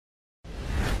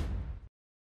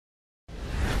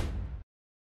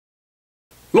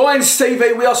Lions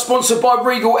TV, we are sponsored by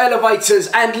Regal Elevators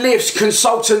and Lifts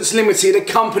Consultants Limited, a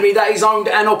company that is owned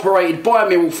and operated by a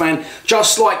Millwall fan,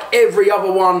 just like every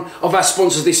other one of our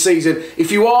sponsors this season.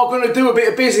 If you are going to do a bit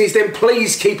of business, then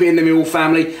please keep it in the Millwall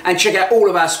family and check out all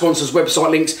of our sponsors'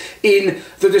 website links in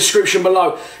the description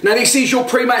below. Now, this is your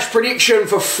pre-match prediction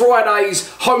for Friday's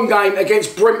home game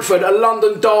against Brentford, a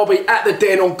London derby at the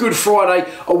Den on Good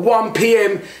Friday, a 1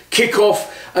 PM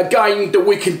kickoff. A game that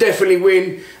we can definitely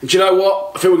win, and do you know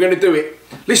what? I think we're going to do it.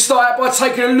 Let's start out by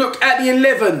taking a look at the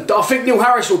 11 that I think Neil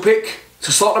Harris will pick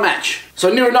to start the match.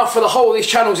 So near enough for the whole of this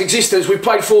channel's existence, we've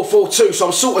played 4-4-2, so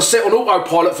I'm sort of set on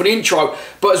autopilot for the intro.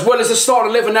 But as well as the start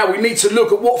 11 now, we need to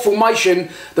look at what formation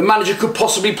the manager could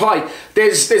possibly play.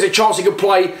 There's a chance he could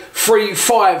play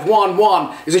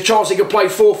 3-5-1-1. There's a chance he could play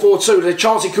 4-4-2. There's a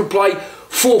chance he could play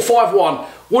 4-5-1.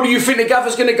 What do you think the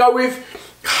gaffer's going to go with?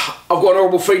 I've got an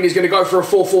horrible feeling he's going to go for a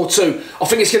 4-4-2. I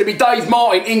think it's going to be Dave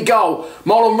Martin in goal,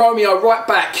 Marlon Romeo right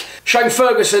back, Shane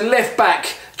Ferguson left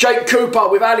back, Jake Cooper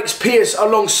with Alex Pearce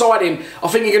alongside him. I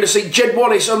think you're going to see Jed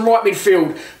Wallace on right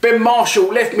midfield, Ben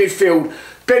Marshall left midfield,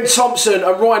 Ben Thompson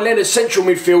and Ryan Leonard central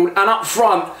midfield, and up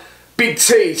front, Big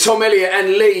T, Tom Elliott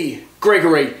and Lee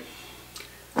Gregory.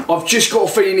 I've just got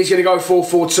a feeling he's going to go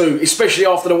 4-4-2, especially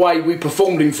after the way we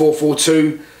performed in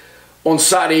 4-4-2 on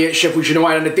Saturday at Sheffield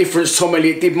United, and the difference Tom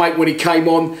Elliott did make when he came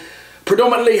on.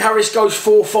 Predominantly, Harris goes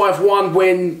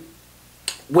 4-5-1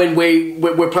 when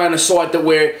we're playing a side that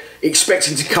we're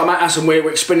expecting to come at us and we're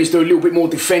expecting to do a little bit more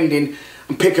defending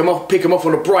and pick them off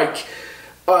on a break.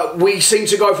 We seem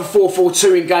to go for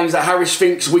 4-4-2 in games that Harris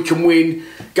thinks we can win,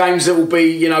 games that will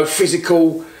be, you know,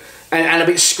 physical and a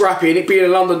bit scrappy, and it being a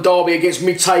London derby against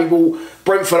mid-table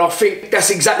Brentford, I think that's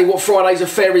exactly what Friday's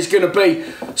affair is going to be.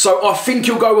 So I think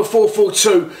he'll go with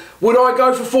 4-4-2. Would I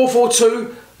go for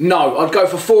 4-4-2? No, I'd go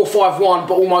for 4-5-1,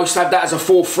 but almost have that as a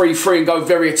 4-3-3 and go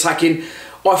very attacking.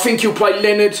 I think he'll play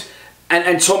Leonard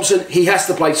and Thompson. He has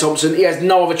to play Thompson. He has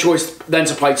no other choice than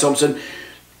to play Thompson.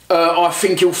 I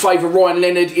think he'll favour Ryan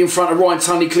Leonard in front of Ryan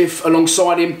Tunnicliffe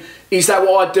alongside him. Is that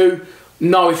what I'd do?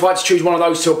 No, if I had to choose one of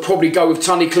those two, I'd probably go with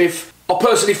Tunnicliffe. I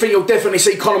personally think you'll definitely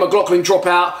see Conor McLaughlin drop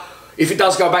out if it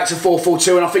does go back to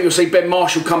 4-4-2, and I think you'll see Ben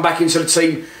Marshall come back into the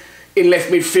team in left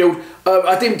midfield.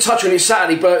 I didn't touch on it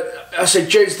Saturday, but I said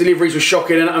Jed's deliveries were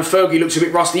shocking, and Fergie looks a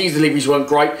bit rusty. His deliveries weren't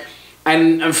great.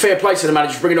 And fair play to the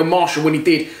manager for bringing on Marshall when he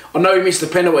did. I know he missed the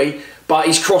penalty, but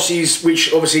his crosses,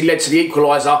 which obviously led to the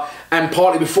equaliser, and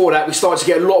partly before that, we started to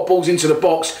get a lot of balls into the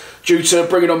box due to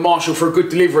bringing on Marshall for a good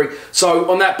delivery. So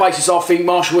on that basis, I think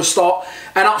Marshall will start.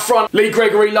 And up front, Lee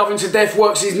Gregory, love him to death,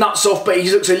 works his nuts off, but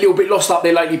he looks a little bit lost up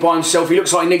there lately by himself. He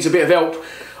looks like he needs a bit of help.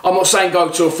 I'm not saying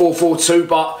go to a 4-4-2,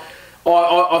 but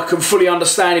I can fully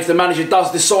understand if the manager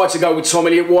does decide to go with Tom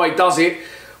Elliott, why he does it.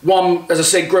 One, as I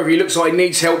said, Gregory looks like he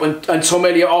needs help, and Tom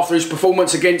Elliott, after his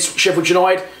performance against Sheffield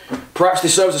United, perhaps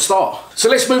deserves a start. So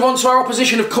let's move on to our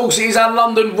opposition. Of course, it is our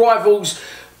London rivals,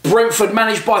 Brentford,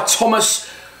 managed by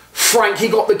Thomas Frank. He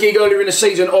got the gig earlier in the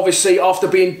season, obviously, after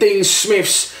being Dean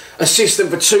Smith's assistant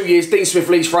for 2 years. Dean Smith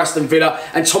leaves for Aston Villa,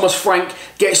 and Thomas Frank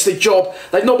gets the job.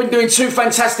 They've not been doing too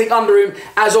fantastic under him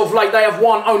as of late. They have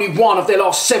won only one of their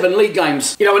last 7 league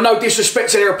games. You know, and no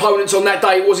disrespect to their opponents on that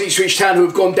day, it was Ipswich Town who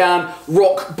have gone down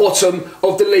rock bottom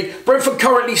of the league. Brentford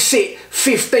currently sit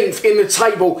 15th in the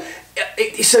table.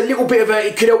 It's a little bit of a,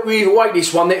 it could help you either way,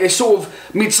 this one. They're sort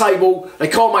of mid-table, they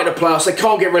can't make the playoffs, they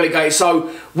can't get relegated.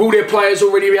 So will their players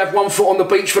already have one foot on the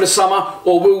beach for the summer,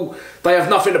 or will they have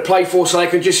nothing to play for so they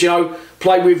can just, you know,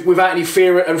 play without any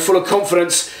fear and full of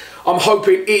confidence? I'm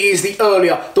hoping it is the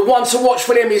earlier. The one to watch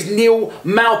for them is Neil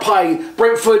Maupay.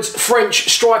 Brentford's French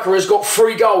striker has got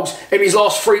 3 goals in his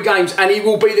last 3 games, and he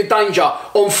will be the danger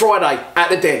on Friday at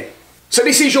the Den. So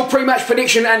this is your pre-match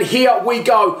prediction, and here we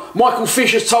go. Michael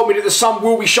Fisher's told me that the sun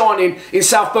will be shining in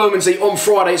South Bermondsey on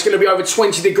Friday. It's going to be over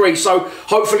 20 degrees, so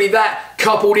hopefully that,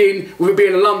 coupled in with it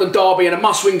being a London derby and a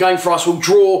must-win game for us, will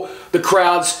draw the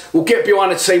crowds, will get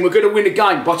behind the team. We're going to win the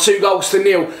game by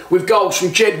 2-0 with goals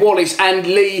from Jed Wallace and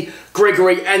Lee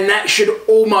Gregory, and that should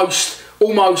almost,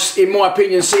 in my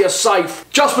opinion, see us safe.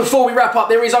 Just before we wrap up,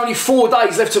 there is only 4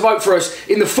 days left to vote for us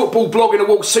in the Football Blogging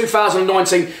Awards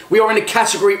 2019. We are in the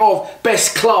category of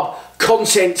Best Club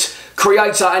Content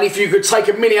Creator, and if you could take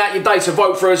a minute out of your day to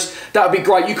vote for us, that would be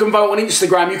great. You can vote on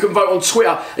Instagram, you can vote on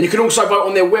Twitter, and you can also vote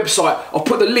on their website. I'll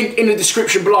put the link in the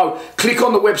description below. Click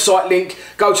on the website link,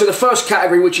 go to the first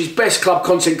category, which is Best Club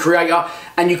Content Creator,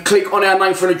 and you click on our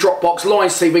name from the Dropbox,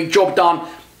 Lions TV, job done.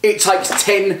 It takes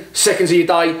 10 seconds of your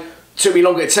day. Took me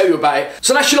longer to tell you about it.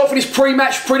 So that's your lot for this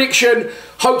pre-match prediction.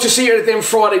 Hope to see you at the Den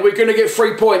Friday. We're going to get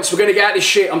 3 points. We're going to get out of this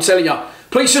shit, I'm telling you.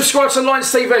 Please subscribe to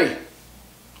Lions TV.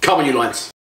 Come on, you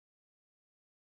Lions.